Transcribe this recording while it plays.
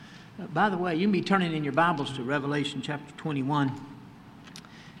By the way, you can be turning in your Bibles to Revelation chapter 21.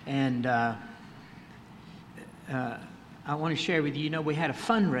 And I want to share with you, we had a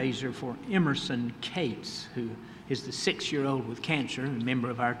fundraiser for Emerson Cates, who is the 6-year-old with cancer, a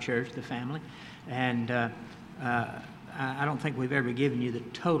member of our church, the family. And I don't think we've ever given you the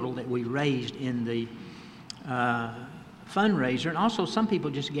total that we raised in the fundraiser. And also some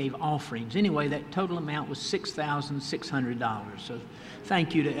people just gave offerings. Anyway, that total amount was $6,600. So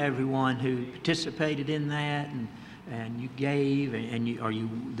thank you to everyone who participated in that and you gave, and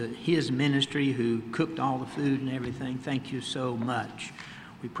his ministry who cooked all the food and everything. Thank you so much.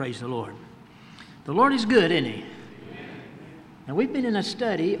 We praise the Lord. The Lord is good, isn't He? Now, we've been in a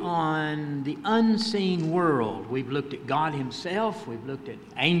study on the unseen world. We've looked at God Himself. We've looked at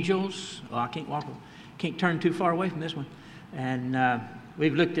angels. Oh, I can't turn too far away from this one. And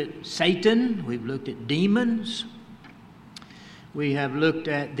we've looked at Satan. We've looked at demons. We have looked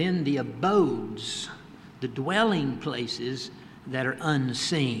at then the abodes, the dwelling places that are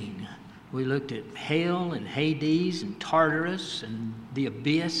unseen. We looked at hell and Hades and Tartarus and the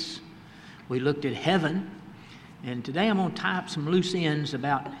abyss. We looked at heaven. And today I'm going to tie up some loose ends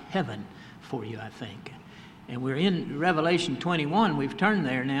about heaven for you, I think. And we're in Revelation 21. We've turned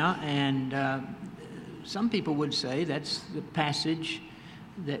there now. And some people would say that's the passage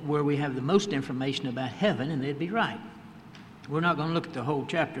where we have the most information about heaven, and they'd be right. We're not going to look at the whole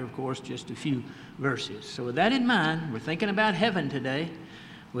chapter, of course, just a few verses. So with that in mind, we're thinking about heaven today.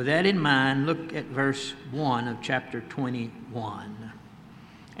 With that in mind, look at verse 1 of chapter 21.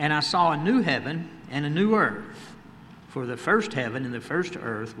 And I saw a new heaven and a new earth, for the first heaven and the first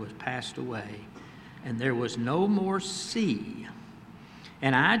earth was passed away, and there was no more sea.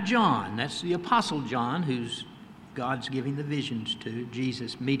 And I, John, that's the Apostle John, who's God's giving the visions to,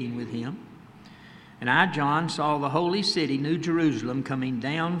 Jesus meeting with him. And I, John, saw the holy city, New Jerusalem, coming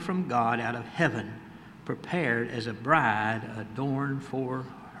down from God out of heaven, prepared as a bride adorned for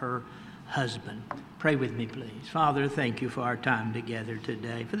her husband. Pray with me, please. Father, thank you for our time together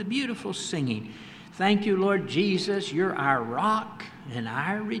today, for the beautiful singing. Thank you, Lord Jesus, you're our rock and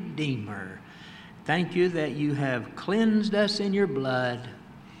our Redeemer. Thank you that you have cleansed us in your blood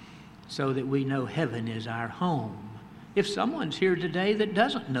so that we know heaven is our home. If someone's here today that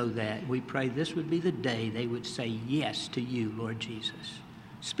doesn't know that, we pray this would be the day they would say yes to you, Lord Jesus.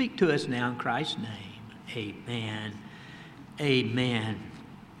 Speak to us now in Christ's name. Amen. Amen.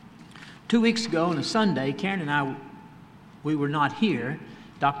 2 weeks ago on a Sunday, Karen and I, we were not here.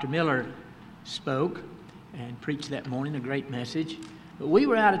 Dr. Miller spoke and preached that morning a great message. But we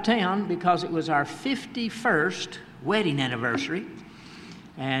were out of town because it was our 51st wedding anniversary.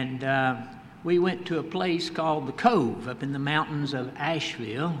 And we went to a place called The Cove up in the mountains of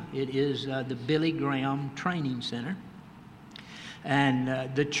Asheville. It is the Billy Graham Training Center.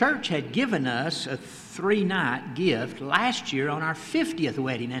 And the church had given us a 3-night gift last year on our 50th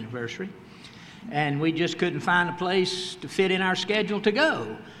wedding anniversary. And we just couldn't find a place to fit in our schedule to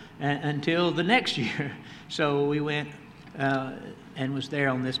go until the next year. So we went and was there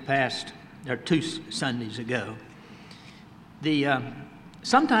on this past, or 2 Sundays ago.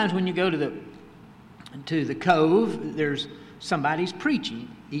 Sometimes when you go to the Cove, there's somebody's preaching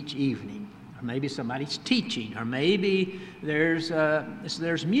each evening, or maybe somebody's teaching, or maybe there's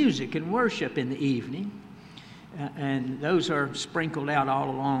music and worship in the evening, and those are sprinkled out all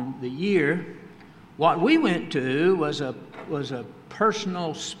along the year. What we went to was a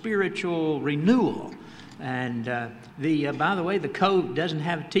personal spiritual renewal, and by the way, the Cove doesn't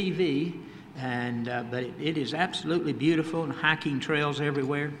have a TV, but it is absolutely beautiful, and hiking trails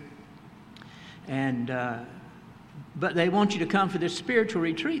everywhere. And but they want you to come for this spiritual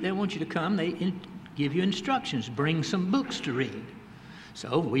retreat. They want you to come. They give you instructions. Bring some books to read.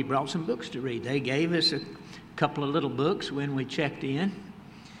 So we brought some books to read. They gave us a couple of little books when we checked in,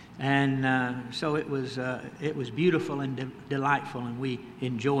 and so it was beautiful and delightful, and we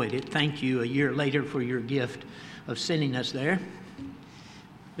enjoyed it. Thank you a year later for your gift of sending us there.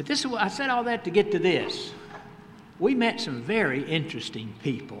 But I said all that to get to this. We met some very interesting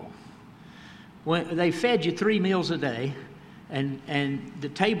people. When they fed you 3 meals a day, and the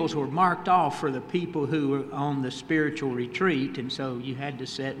tables were marked off for the people who were on the spiritual retreat, and so you had to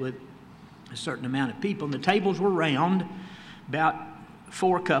sit with a certain amount of people. And the tables were round, about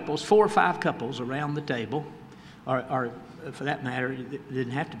 4 or 5 couples around the table, or for that matter, it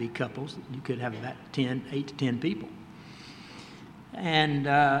didn't have to be couples. You could have about 8 to 10 people. And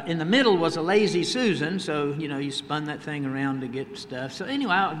in the middle was a lazy Susan, so, you spun that thing around to get stuff. So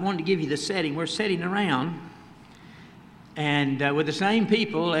anyway, I wanted to give you the setting. We're sitting around, and with the same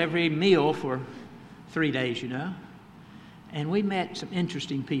people every meal for 3 days, and we met some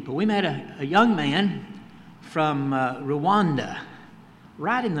interesting people. We met a young man from Rwanda,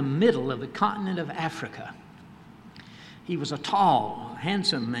 right in the middle of the continent of Africa. He was a tall,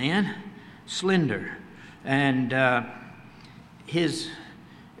 handsome man, slender, and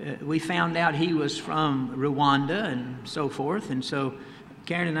we found out he was from Rwanda and so forth, and so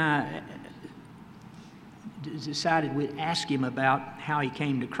Karen and I decided we'd ask him about how he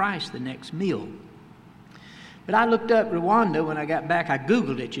came to Christ the next meal. But I looked up Rwanda when I got back. I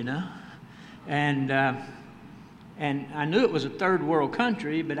Googled it, and I knew it was a third world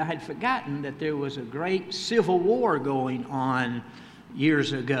country, but I had forgotten that there was a great civil war going on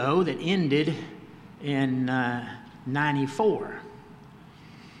years ago that ended in 94.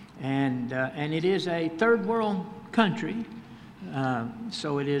 And it is a third world country,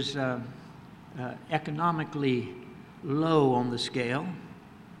 so it is economically low on the scale.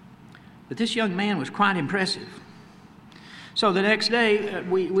 But this young man was quite impressive. So the next day,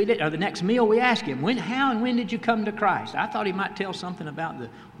 the next meal, we asked him, how and when did you come to Christ? I thought he might tell something about the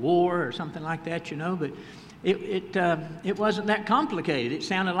war or something like that, but it wasn't that complicated. It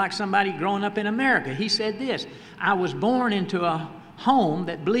sounded like somebody growing up in America. He said this: I was born into a home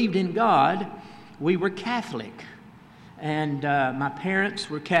that believed in God. We were Catholic, and my parents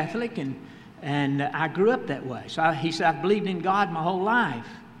were Catholic, and I grew up that way. So he said, I've believed in God my whole life.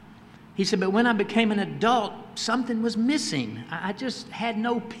 He said, but when I became an adult, something was missing. I just had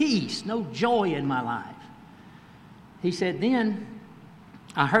no peace, no joy in my life. He said, then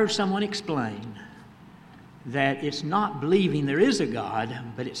I heard someone explain that it's not believing there is a God,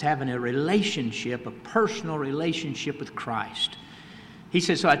 but it's having a relationship, a personal relationship with Christ. He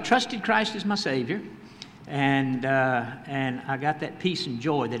said, so I trusted Christ as my Savior, and I got that peace and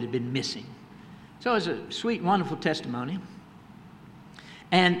joy that had been missing. So it was a sweet, wonderful testimony.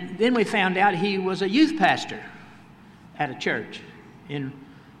 And then we found out he was a youth pastor at a church in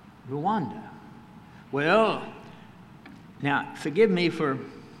Rwanda. Well, now forgive me for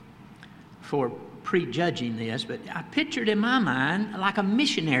prejudging this, but I pictured in my mind like a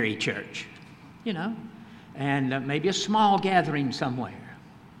missionary church, and maybe a small gathering somewhere.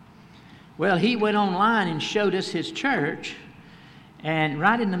 Well, he went online and showed us his church, and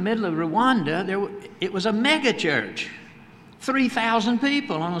right in the middle of Rwanda, it was a mega church. 3,000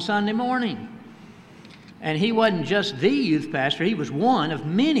 people on a Sunday morning. And he wasn't just the youth pastor, he was one of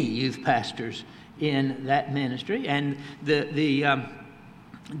many youth pastors in that ministry. And the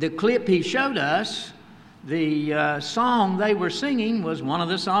clip he showed us, the song they were singing was one of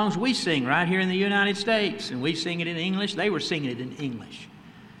the songs we sing right here in the United States. And we sing it in English, they were singing it in English.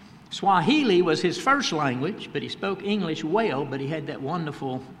 Swahili was his first language, but he spoke English well, but he had that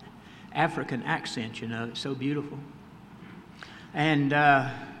wonderful African accent, it's so beautiful. And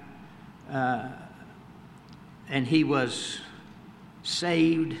he was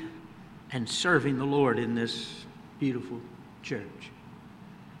saved and serving the Lord in this beautiful church.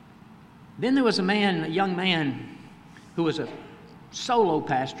 Then there was a young man, who was a solo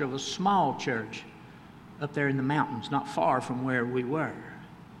pastor of a small church up there in the mountains, not far from where we were.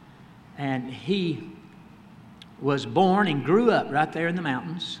 And he was born and grew up right there in the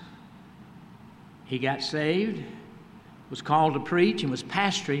mountains. He got saved, was called to preach, and was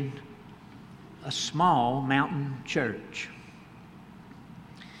pastoring a small mountain church.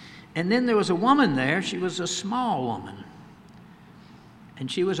 And then there was a woman there. She was a small woman,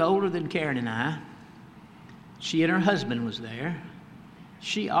 and she was older than Karen and I. She and her husband was there.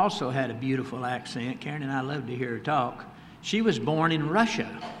 She also had a beautiful accent. Karen and I loved to hear her talk. She was born in Russia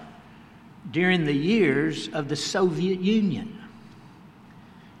during the years of the Soviet Union.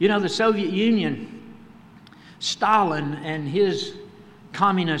 The Soviet Union, Stalin and his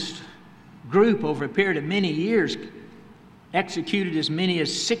communist group over a period of many years executed as many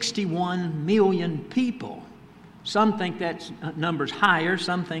as 61 million people. Some think that number's higher,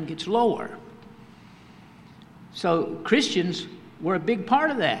 some think it's lower. So Christians were a big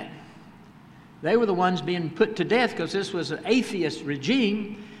part of that. They were the ones being put to death because this was an atheist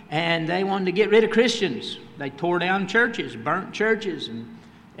regime and they wanted to get rid of Christians. They tore down churches, burnt churches, and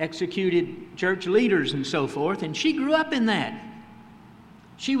executed church leaders and so forth, and she grew up in that.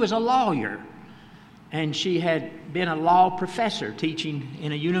 She was a lawyer, and she had been a law professor teaching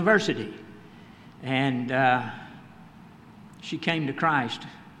in a university, and she came to Christ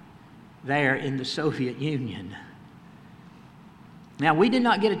there in the Soviet Union. Now, we did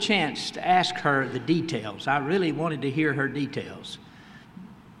not get a chance to ask her the details. I really wanted to hear her details,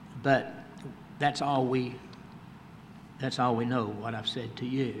 but that's all we know, what I've said to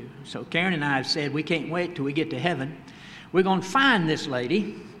you. So Karen and I have said we can't wait till we get to heaven. We're going to find this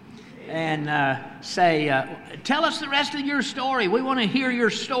lady, and say, tell us the rest of your story. We want to hear your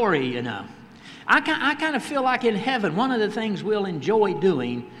story, you know. I kind of feel like in heaven, one of the things we'll enjoy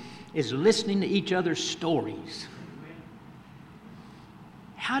doing is listening to each other's stories.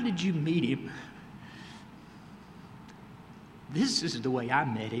 How did you meet him? This is the way I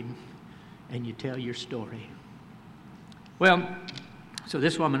met him. And you tell your story. Well, so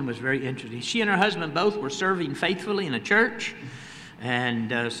this woman was very interesting. She and her husband both were serving faithfully in a church.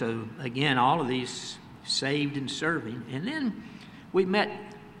 And so, again, all of these saved and serving. And then we met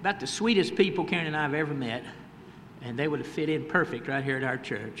about the sweetest people Karen and I have ever met. And they would have fit in perfect right here at our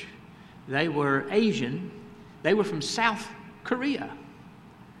church. They were Asian. They were from South Korea.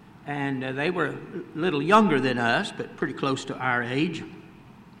 And they were a little younger than us, but pretty close to our age.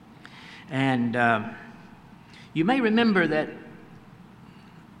 And you may remember that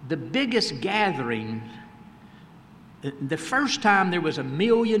the biggest gathering, the first time there was 1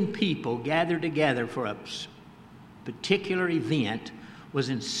 million people gathered together for a particular event was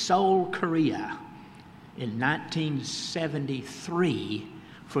in Seoul, Korea in 1973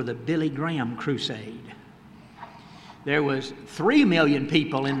 for the Billy Graham Crusade. There was 3 million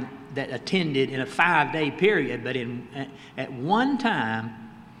people that attended in a 5-day period, but at one time,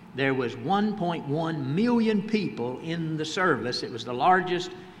 there was 1.1 million people in the service. It was the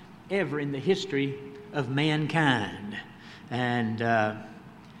largest ever in the history of mankind. And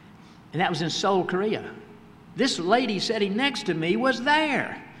that was in Seoul, Korea. This lady sitting next to me was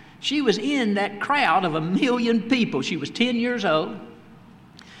there. She was in that crowd of 1 million people. She was 10 years old.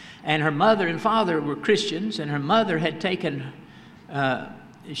 And her mother and father were Christians. And her mother had taken,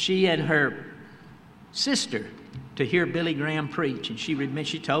 she and her sister, to hear Billy Graham preach. And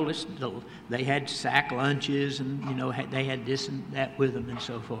she told us they had sack lunches and, you know, they had this and that with them and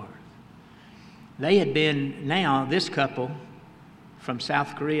so forth. They had been, now this couple from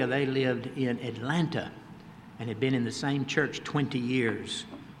South Korea, they lived in Atlanta and had been in the same church 20 years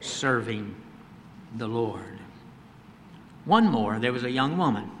serving the Lord. One more, there was a young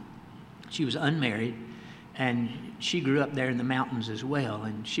woman. She was unmarried and she grew up there in the mountains as well.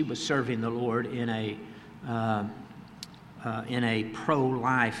 And she was serving the Lord in a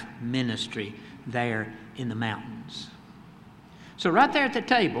pro-life ministry there in the mountains. So right there at the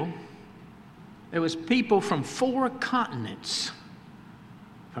table, there was people from 4 continents,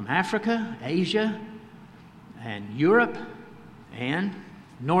 from Africa, Asia, and Europe, and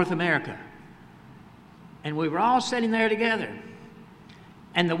North America. And we were all sitting there together.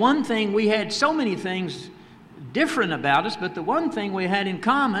 And the one thing, we had so many things different about us, but the one thing we had in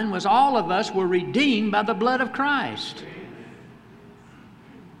common was all of us were redeemed by the blood of Christ.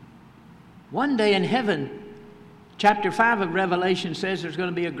 One day in heaven, chapter 5 of Revelation says there's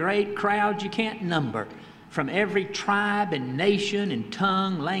going to be a great crowd you can't number from every tribe and nation and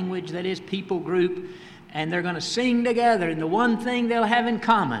tongue, language, that is, people group, and they're going to sing together. And the one thing they'll have in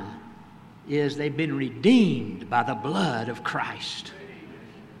common is they've been redeemed by the blood of Christ.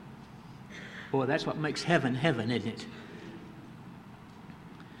 Boy, that's what makes heaven heaven, isn't it?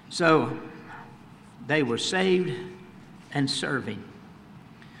 So, they were saved and serving.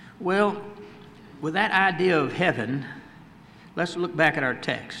 Well, with that idea of heaven, let's look back at our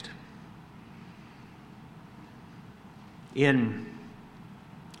text.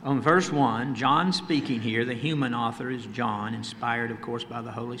 On verse 1, John speaking here, the human author is John, inspired, of course, by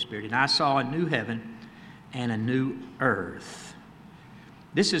the Holy Spirit. And I saw a new heaven and a new earth.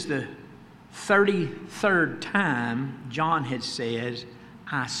 This is the 33rd time John had said,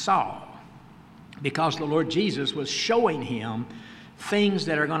 I saw, because the Lord Jesus was showing him things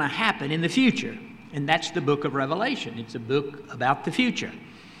that are going to happen in the future. And that's the book of Revelation. It's a book about the future.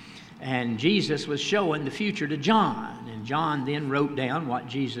 And Jesus was showing the future to John. And John then wrote down what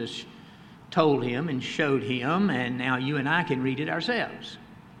Jesus told him and showed him. And now you and I can read it ourselves.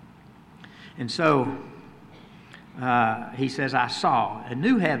 And so he says, I saw a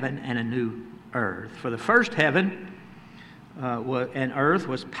new heaven and a new earth. For the first heaven and earth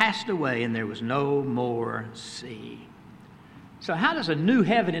was passed away, and there was no more sea. So how does a new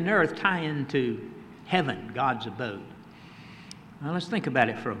heaven and earth tie into heaven, God's abode? Well, let's think about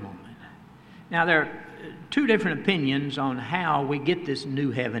it for a moment. Now, there are 2 different opinions on how we get this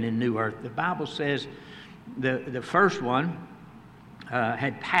new heaven and new earth. The Bible says the first one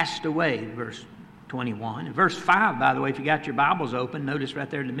had passed away, verse 21. In verse 5, by the way, if you got your Bibles open, notice right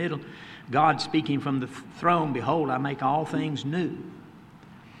there in the middle, God speaking from the throne, behold, I make all things new.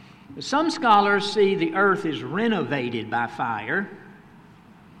 Some scholars see the earth is renovated by fire,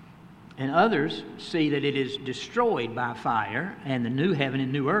 and others see that it is destroyed by fire, and the new heaven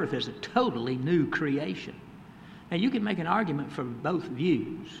and new earth is a totally new creation. Now, you can make an argument for both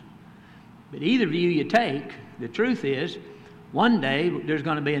views. But either view you take, the truth is, one day there's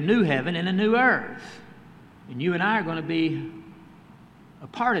going to be a new heaven and a new earth. And you and I are going to be a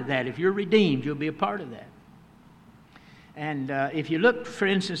part of that. If you're redeemed, you'll be a part of that. And if you look, for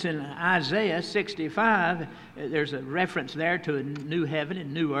instance, in Isaiah 65, there's a reference there to a new heaven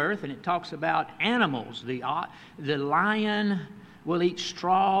and new earth, and it talks about animals. The lion will eat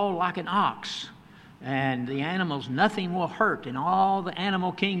straw like an ox, and the animals, nothing will hurt. In all the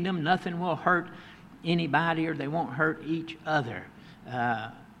animal kingdom, nothing will hurt anybody, or they won't hurt each other.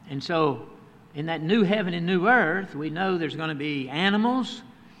 And so in that new heaven and new earth, we know there's going to be animals,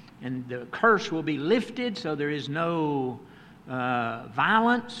 and the curse will be lifted, so there is no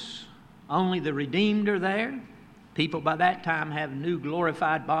violence. Only the redeemed are there. People by that time have new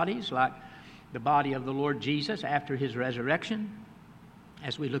glorified bodies, like the body of the Lord Jesus after his resurrection,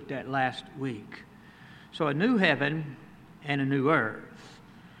 as we looked at last week. So a new heaven and a new earth.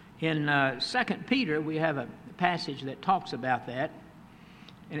 In 2 Peter, we have a passage that talks about that,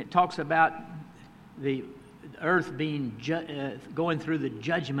 and it talks about the earth being going through the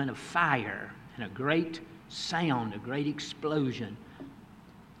judgment of fire, and a great sound, a great explosion.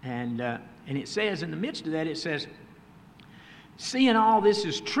 And it says, in the midst of that, it says, seeing all this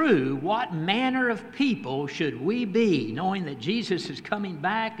is true, what manner of people should we be, knowing that Jesus is coming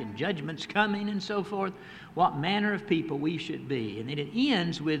back and judgment's coming and so forth? What manner of people we should be. And then it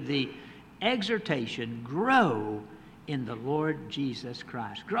ends with the exhortation, grow in the Lord Jesus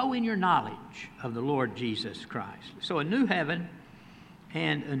Christ. Grow in your knowledge of the Lord Jesus Christ. So a new heaven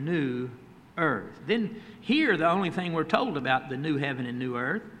and a new earth. Then here, the only thing we're told about the new heaven and new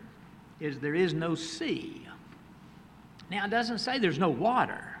earth is there is no sea. Now, it doesn't say there's no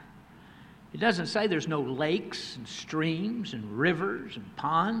water. It doesn't say there's no lakes and streams and rivers and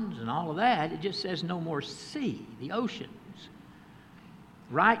ponds and all of that. It just says no more sea, the oceans.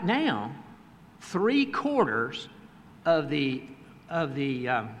 Right now, 3/4 of the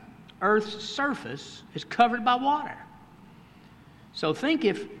Earth's surface is covered by water. So think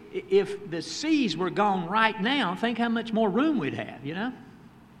if the seas were gone right now, think how much more room we'd have, you know?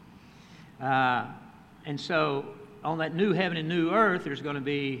 And so on that new heaven and new earth, there's going to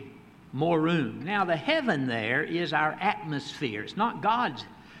be more room. Now, the heaven there is our atmosphere. It's not God's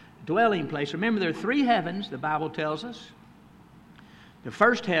dwelling place. Remember, there are 3 heavens, the Bible tells us. The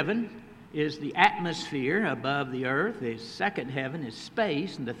first heaven is the atmosphere above the earth. The second heaven is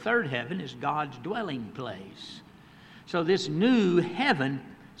space. And the third heaven is God's dwelling place. So this new heaven,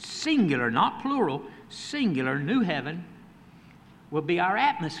 singular, not plural, singular, new heaven, will be our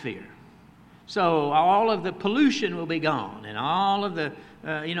atmosphere. So all of the pollution will be gone, and all of the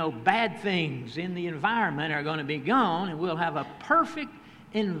bad things in the environment are going to be gone, and we'll have a perfect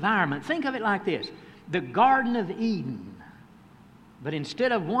environment. Think of it like this: the Garden of Eden, but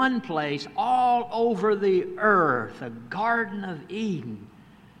instead of one place, all over the earth, a Garden of Eden.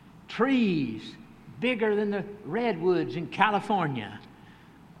 Trees bigger than the redwoods in California.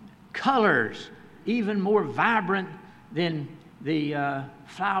 Colors even more vibrant than the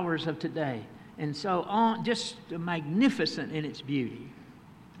flowers of today. And so on, just magnificent in its beauty.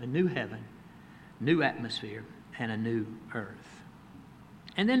 A new heaven, new atmosphere, and a new earth.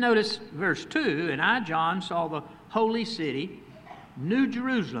 And then notice verse 2, and I, John, saw the holy city, New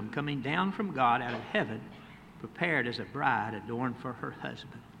Jerusalem, coming down from God out of heaven, prepared as a bride adorned for her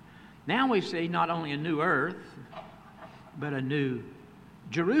husband. Now we see not only a new earth, but a new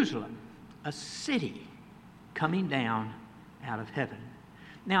Jerusalem, a city coming down out of heaven.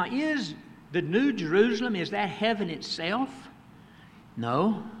 Now, is the New Jerusalem, is that heaven itself?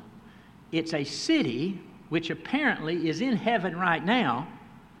 No. It's a city which apparently is in heaven right now,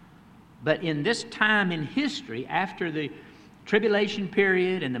 but in this time in history, after the tribulation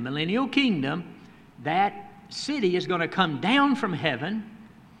period and the millennial kingdom, that city is going to come down from heaven,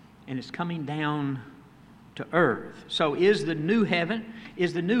 and it's coming down to earth. So is the new heaven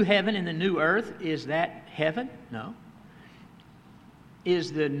and the new earth, is that heaven? No.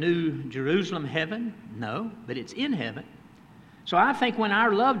 Is the New Jerusalem heaven? No, but it's in heaven. So I think when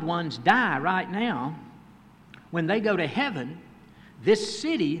our loved ones die right now, when they go to heaven, this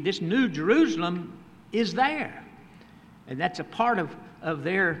city, this New Jerusalem, is there. And that's a part of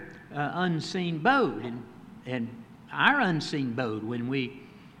their unseen abode and our unseen abode when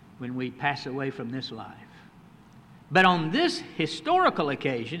we pass away from this life. But on this historical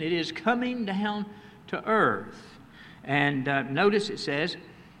occasion, it is coming down to earth. And notice it says,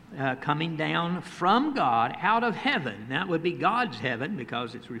 coming down from God out of heaven. That would be God's heaven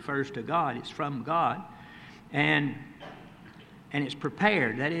because it refers to God. It's from God. And it's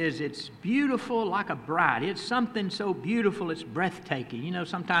prepared. That is, it's beautiful like a bride. It's something so beautiful it's breathtaking. You know,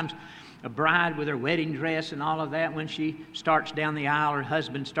 sometimes a bride with her wedding dress and all of that. When she starts down the aisle, her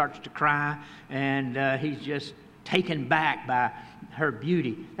husband starts to cry, and he's just taken back by her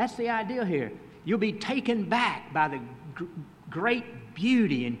beauty. That's the idea here. You'll be taken back by the great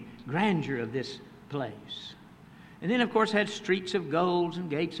beauty and grandeur of this place. And then, of course, had streets of gold and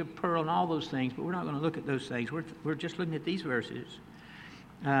gates of pearl and all those things, but we're not going to look at those things. We're just looking at these verses.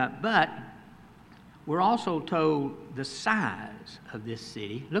 But we're also told the size of this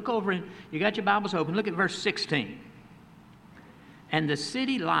city. Look over, you got your Bibles open, look at verse 16. And the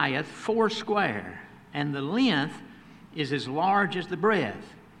city lieth foursquare, and the length is as large as the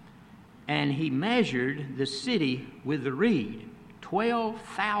breadth. And he measured the city with the reed,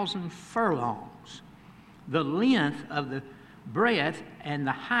 12,000 furlongs. The length of the breadth and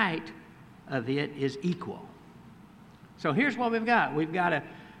the height of it is equal. So here's what we've got. We've got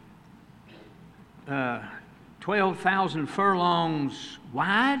a 12,000 furlongs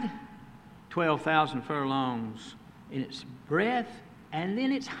wide, 12,000 furlongs in its breadth, and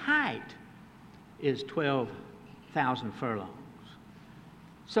then its height is 12,000 furlongs.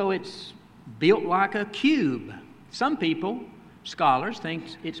 So it's built like a cube. Some people, scholars,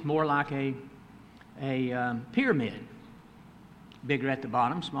 think it's more like a pyramid. Bigger at the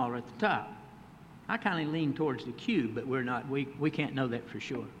bottom, smaller at the top. I kind of lean towards the cube, but we can't know that for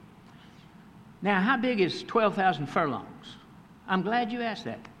sure. Now, how big is 12,000 furlongs? I'm glad you asked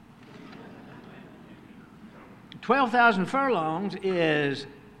that. 12,000 furlongs is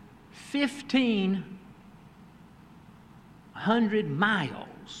 1,500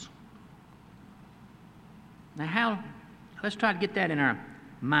 miles. Now, let's try to get that in our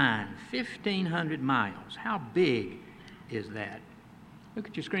mind. 1,500 miles. How big is that? Look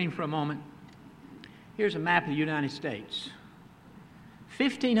at your screen for a moment. Here's a map of the United States.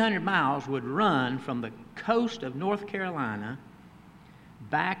 1,500 miles would run from the coast of North Carolina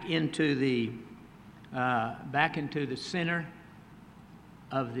back into the center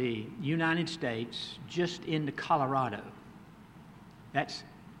of the United States, just into Colorado. That's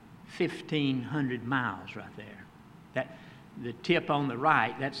 1,500 miles right there. The tip on the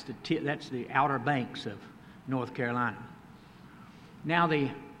right, that's the outer banks of North Carolina. Now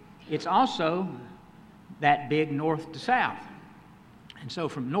it's also that big north to south. And so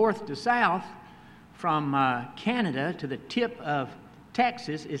from north to south, from Canada to the tip of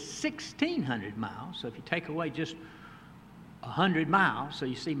Texas is 1,600 miles. So if you take away just 100 miles, so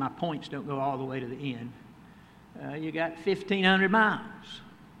you see my points don't go all the way to the end, you got 1,500 miles.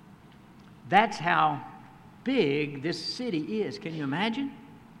 That's how big this city is. Can you imagine?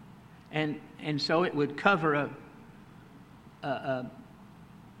 And so it would cover a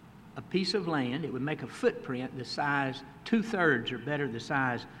piece of land. It would make a footprint the size, 2/3 or better the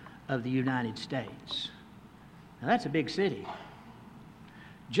size of the United States. Now that's a big city.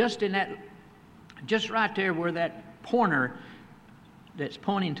 Just right there where that pointer that's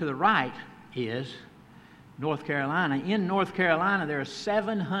pointing to the right is North Carolina. In North Carolina, there are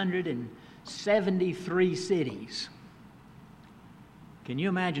 773 cities. Can you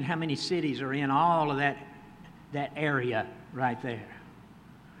imagine how many cities are in all of that area right there?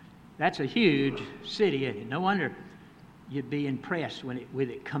 That's a huge city, isn't it? No wonder you'd be impressed with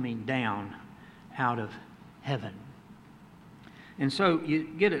it coming down out of heaven. And so you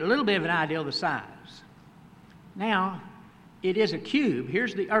get a little bit of an idea of the size. Now, it is a cube.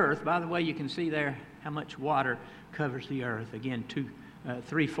 Here's the earth. By the way, you can see there how much water covers the earth. Again,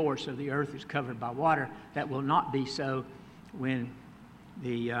 3/4 of the earth is covered by water. That will not be so when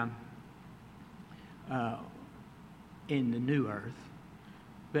in the new earth.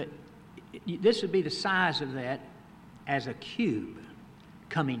 But this would be the size of that as a cube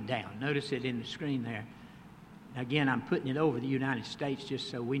coming down. Notice it in the screen there. Again, I'm putting it over the United States just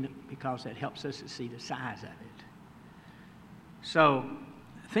so we know, because that helps us to see the size of it. So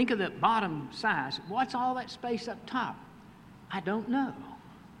think of the bottom size. What's all that space up top? I don't know.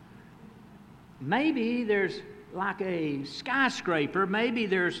 Maybe there's like a skyscraper. Maybe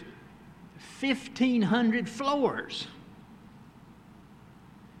there's 1,500 floors.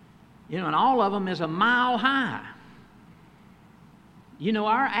 And all of them is a mile high.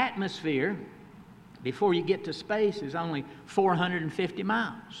 Our atmosphere, before you get to space, is only 450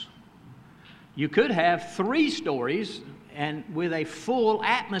 miles. You could have 3 stories and with a full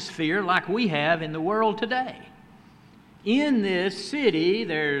atmosphere like we have in the world today. In this city,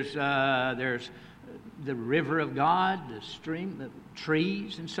 there's the river of God, the stream, the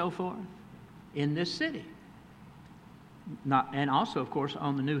trees, and so forth. In this city, and also, of course,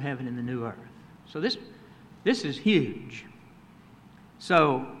 on the new heaven and the new earth. So this is huge.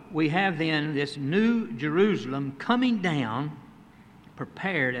 So we have then this new Jerusalem coming down,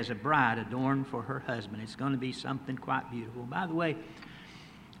 prepared as a bride adorned for her husband. It's going to be something quite beautiful. By the way,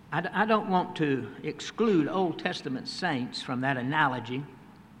 I don't want to exclude Old Testament saints from that analogy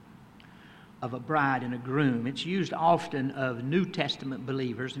of a bride and a groom. It's used often of New Testament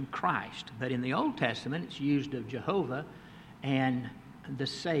believers in Christ, but in the Old Testament it's used of Jehovah and the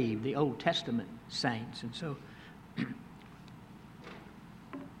saved, the Old Testament saints. And so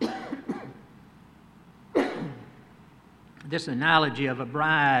this analogy of a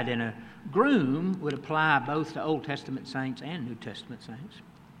bride and a groom would apply both to Old Testament saints and New Testament saints.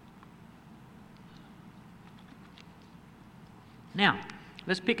 Now,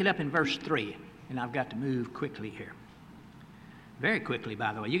 let's pick it up in verse 3, and I've got to move quickly here. Very quickly,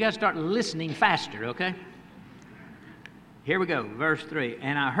 by the way. You got to start listening faster, okay? Here we go, verse 3.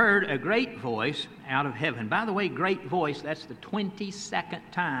 And I heard a great voice out of heaven. By the way, great voice, that's the 22nd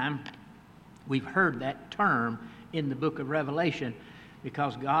time we've heard that term in the book of Revelation,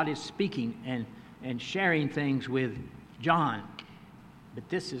 because God is speaking and sharing things with John. But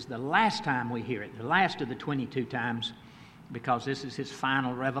this is the last time we hear it, the last of the 22 times, because this is his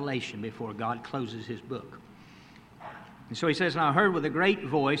final revelation before God closes his book. And so he says, and I heard with a great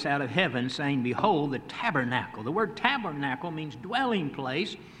voice out of heaven saying, behold, the tabernacle. The word tabernacle means dwelling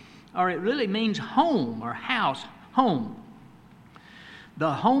place, or it really means home or house, home.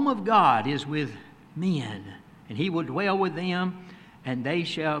 The home of God is with men, and he will dwell with them, and they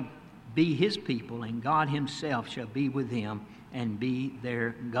shall be his people, and God himself shall be with them and be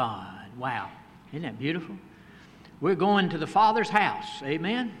their God. Wow. Isn't that beautiful? We're going to the Father's house,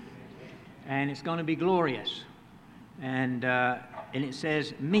 amen? And it's going to be glorious. And it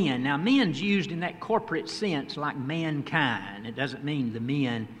says men. Now, men's used in that corporate sense like mankind. It doesn't mean the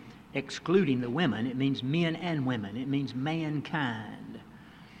men excluding the women. It means men and women. It means mankind.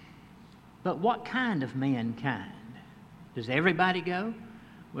 But what kind of mankind? Does everybody go?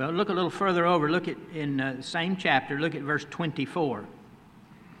 Well, look a little further over. Look at in the same chapter. Look at verse 24.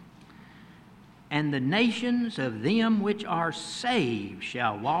 And the nations of them which are saved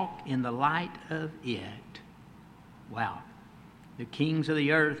shall walk in the light of it. Wow. The kings of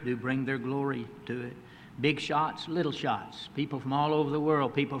the earth do bring their glory to it. Big shots, little shots. People from all over the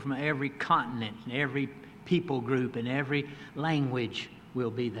world, people from every continent, and every people group, and every language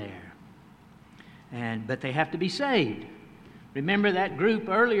will be there. But they have to be saved. Remember that group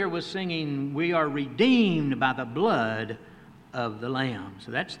earlier was singing, we are redeemed by the blood of the Lamb. So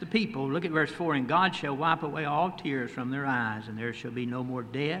that's the people. Look at verse 4. And God shall wipe away all tears from their eyes, and there shall be no more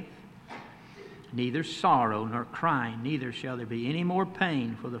death, neither sorrow nor crying, neither shall there be any more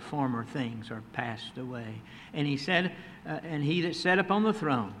pain, for the former things are passed away. And he said, and he that sat upon the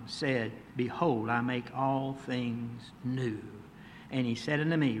throne said, behold, I make all things new. And he said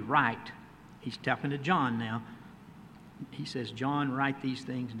unto me, write. He's talking to John now. He says, John, write these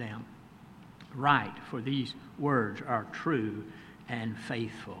things down. Write, for these words are true and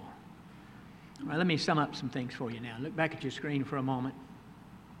faithful. All right, let me sum up some things for you now. Look back at your screen for a moment.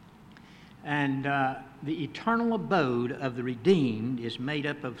 And the eternal abode of the redeemed is made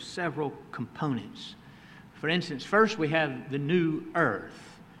up of several components. For instance, first we have the new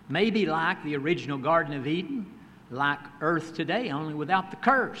earth. Maybe like the original Garden of Eden, like earth today, only without the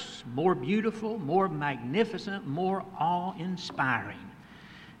curse. More beautiful, more magnificent, more awe-inspiring.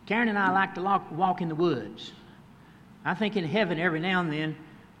 Karen and I like to walk in the woods. I think in heaven every now and then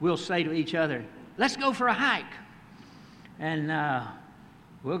we'll say to each other, let's go for a hike. And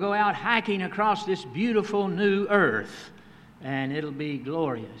we'll go out hiking across this beautiful new earth, and it'll be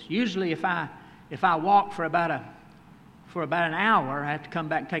glorious. Usually if I walk for about an hour, I have to come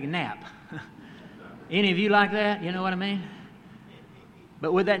back and take a nap. Any of you like that? You know what I mean?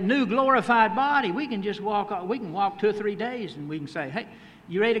 But with that new glorified body, we can just walk. We can walk 2 or 3 days, and we can say, hey,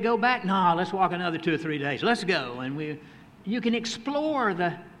 you ready to go back? No, let's walk another 2 or 3 days. Let's go. And you can explore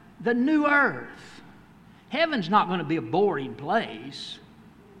the new earth. Heaven's not going to be a boring place,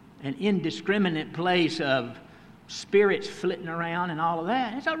 an indiscriminate place of spirits flitting around and all of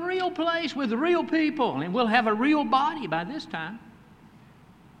that. It's a real place with real people, and we'll have a real body by this time.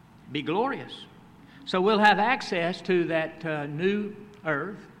 Be glorious. So we'll have access to that new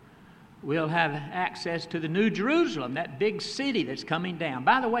earth. We'll have access to the New Jerusalem, that big city that's coming down.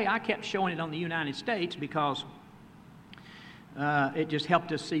 By the way, I kept showing it on the United States because it just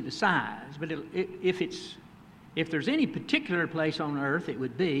helped us see the size. But if there's any particular place on earth,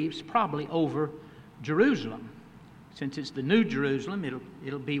 it's probably over Jerusalem. Since it's the New Jerusalem,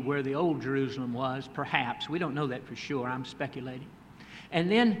 it'll be where the old Jerusalem was, perhaps. We don't know that for sure. I'm speculating. And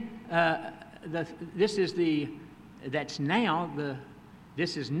then this is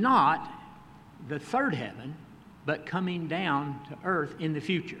not the third heaven. but coming down to earth in the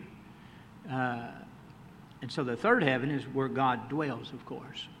future. And so the third heaven is where God dwells, of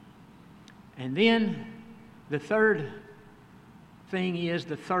course. And then the third thing is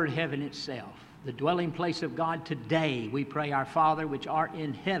the third heaven itself, the dwelling place of God today. We pray, Our Father which art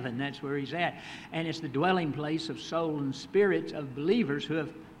in heaven. That's where He's at. And it's the dwelling place of soul and spirits of believers who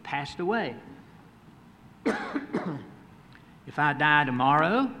have passed away. If I die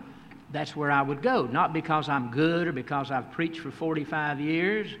tomorrow, that's where I would go. Not because I'm good or because I've preached for 45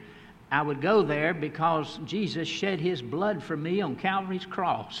 years. I would go there because Jesus shed His blood for me on Calvary's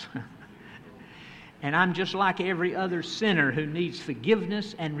cross. And I'm just like every other sinner who needs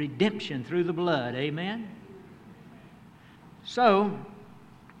forgiveness and redemption through the blood. Amen? So,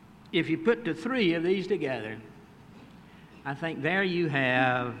 if you put the three of these together, I think there you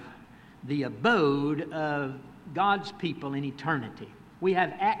have the abode of God's people in eternity. We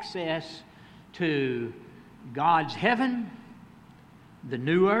have access to God's heaven, the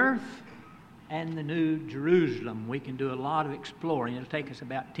new earth, and the new Jerusalem. We can do a lot of exploring. It'll take us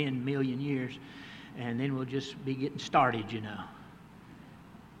about 10 million years, and then we'll just be getting started, you know.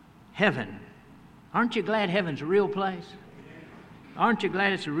 Heaven. Aren't you glad heaven's a real place? Aren't you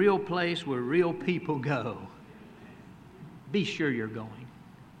glad it's a real place where real people go? Be sure you're going.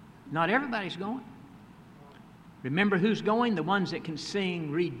 Not everybody's going. Remember who's going? The ones that can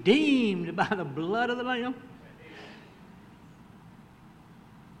sing, redeemed by the blood of the Lamb.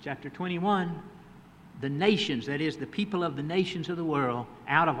 Chapter 21, the nations, that is, the people of the nations of the world,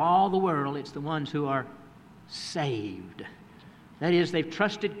 out of all the world, it's the ones who are saved. That is, they've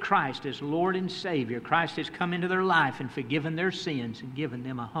trusted Christ as Lord and Savior. Christ has come into their life and forgiven their sins and given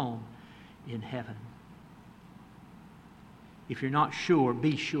them a home in heaven. If you're not sure,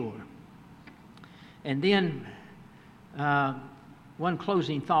 be sure. And then, one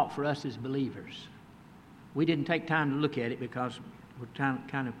closing thought for us as believers. We didn't take time to look at it because we're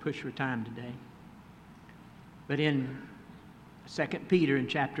kind of pushed for time today. But in 2 Peter in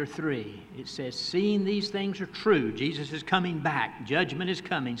chapter 3, it says, seeing these things are true, Jesus is coming back, judgment is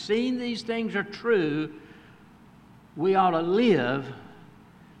coming. Seeing these things are true, we ought to live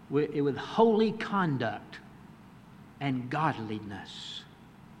with holy conduct and godliness.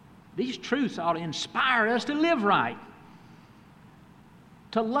 These truths ought to inspire us to live right,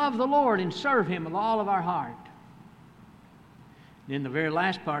 to love the Lord and serve Him with all of our heart. Then the very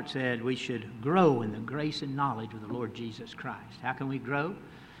last part said we should grow in the grace and knowledge of the Lord Jesus Christ. How can we grow?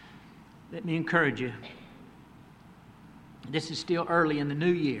 Let me encourage you. This is still early in the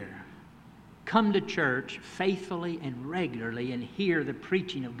new year. Come to church faithfully and regularly and hear the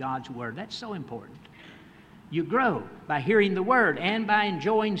preaching of God's Word. That's so important. You grow by hearing the Word and by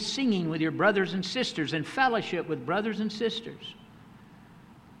enjoying singing with your brothers and sisters and fellowship with brothers and sisters.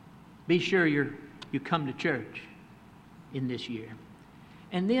 Be sure you come to church in this year.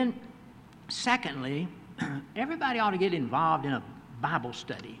 And then, secondly, everybody ought to get involved in a Bible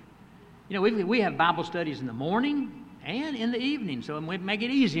study. You know, we have Bible studies in the morning and in the evening, so we make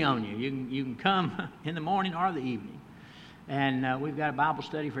it easy on you. You can come in the morning or the evening. And we've got a Bible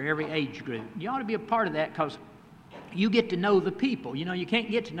study for every age group. You ought to be a part of that because you get to know the people. You know, you can't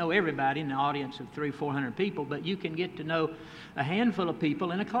get to know everybody in the audience of 300-400 people, but you can get to know a handful of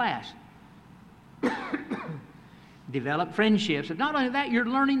people in a class. Develop friendships. And not only that, you're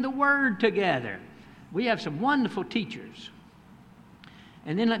learning the Word together. We have some wonderful teachers.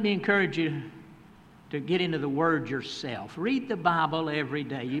 And then let me encourage you to get into the Word yourself. Read the Bible every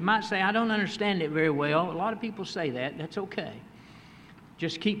day. You might say, I don't understand it very well. A lot of people say that. That's okay.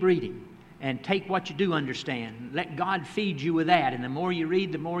 Just keep reading and take what you do understand. Let God feed you with that. And the more you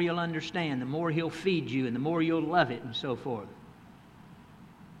read, the more you'll understand. The more He'll feed you and the more you'll love it and so forth.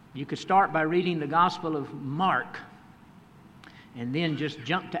 You could start by reading the Gospel of Mark and then just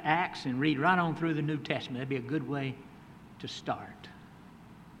jump to Acts and read right on through the New Testament. That'd be a good way to start.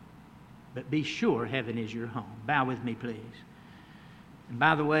 But be sure heaven is your home. Bow with me, please. And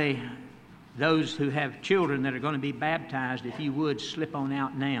by the way, those who have children that are going to be baptized, if you would, slip on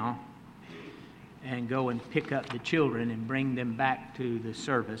out now and go and pick up the children and bring them back to the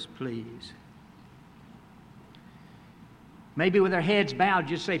service, please. Maybe with their heads bowed,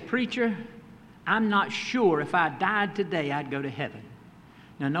 just say, Preacher, I'm not sure if I died today I'd go to heaven.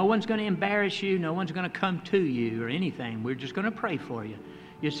 Now, no one's going to embarrass you. No one's going to come to you or anything. We're just going to pray for you.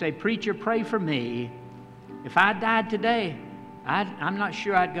 You say, Preacher, pray for me. If I died today, I'm not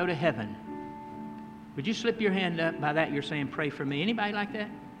sure I'd go to heaven. Would you slip your hand up? By that you're saying, pray for me. Anybody like that?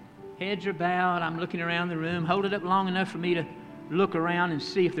 Heads are bowed. I'm looking around the room. Hold it up long enough for me to look around and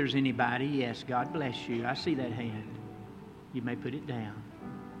see if there's anybody. Yes, God bless you. I see that hand. You may put it down.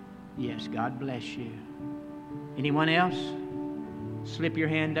 Yes, God bless you. Anyone else? Slip your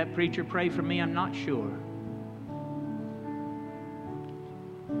hand up. Preacher, pray for me. I'm not sure.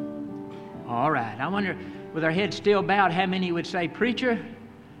 All right. I wonder, with our heads still bowed, how many would say, Preacher,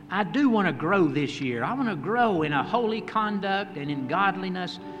 I do want to grow this year. I want to grow in a holy conduct and in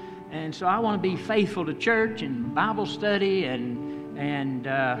godliness. And so I want to be faithful to church and Bible study and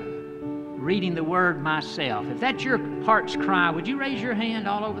reading the Word myself. If that's your heart's cry, would you raise your hand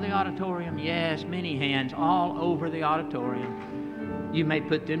all over the auditorium? Yes, many hands all over the auditorium. You may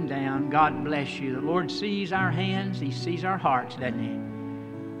put them down. God bless you. The Lord sees our hands. He sees our hearts, doesn't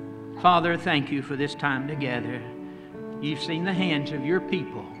He? Father, thank you for this time together. You've seen the hands of your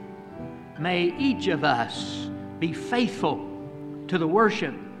people. May each of us be faithful to the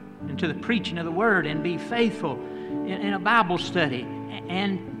worship and to the preaching of the Word, and be faithful in a Bible study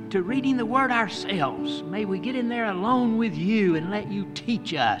and to reading the Word ourselves. May we get in there alone with you and let you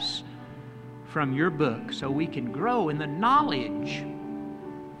teach us from your book so we can grow in the knowledge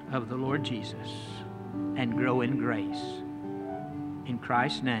of the Lord Jesus and grow in grace. In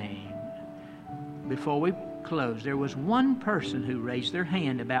Christ's name. Before we close, there was one person who raised their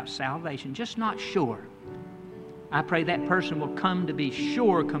hand about salvation, just not sure. I pray that person will come to be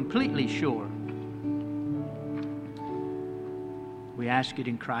sure, completely sure. We ask it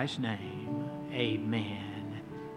in Christ's name. Amen.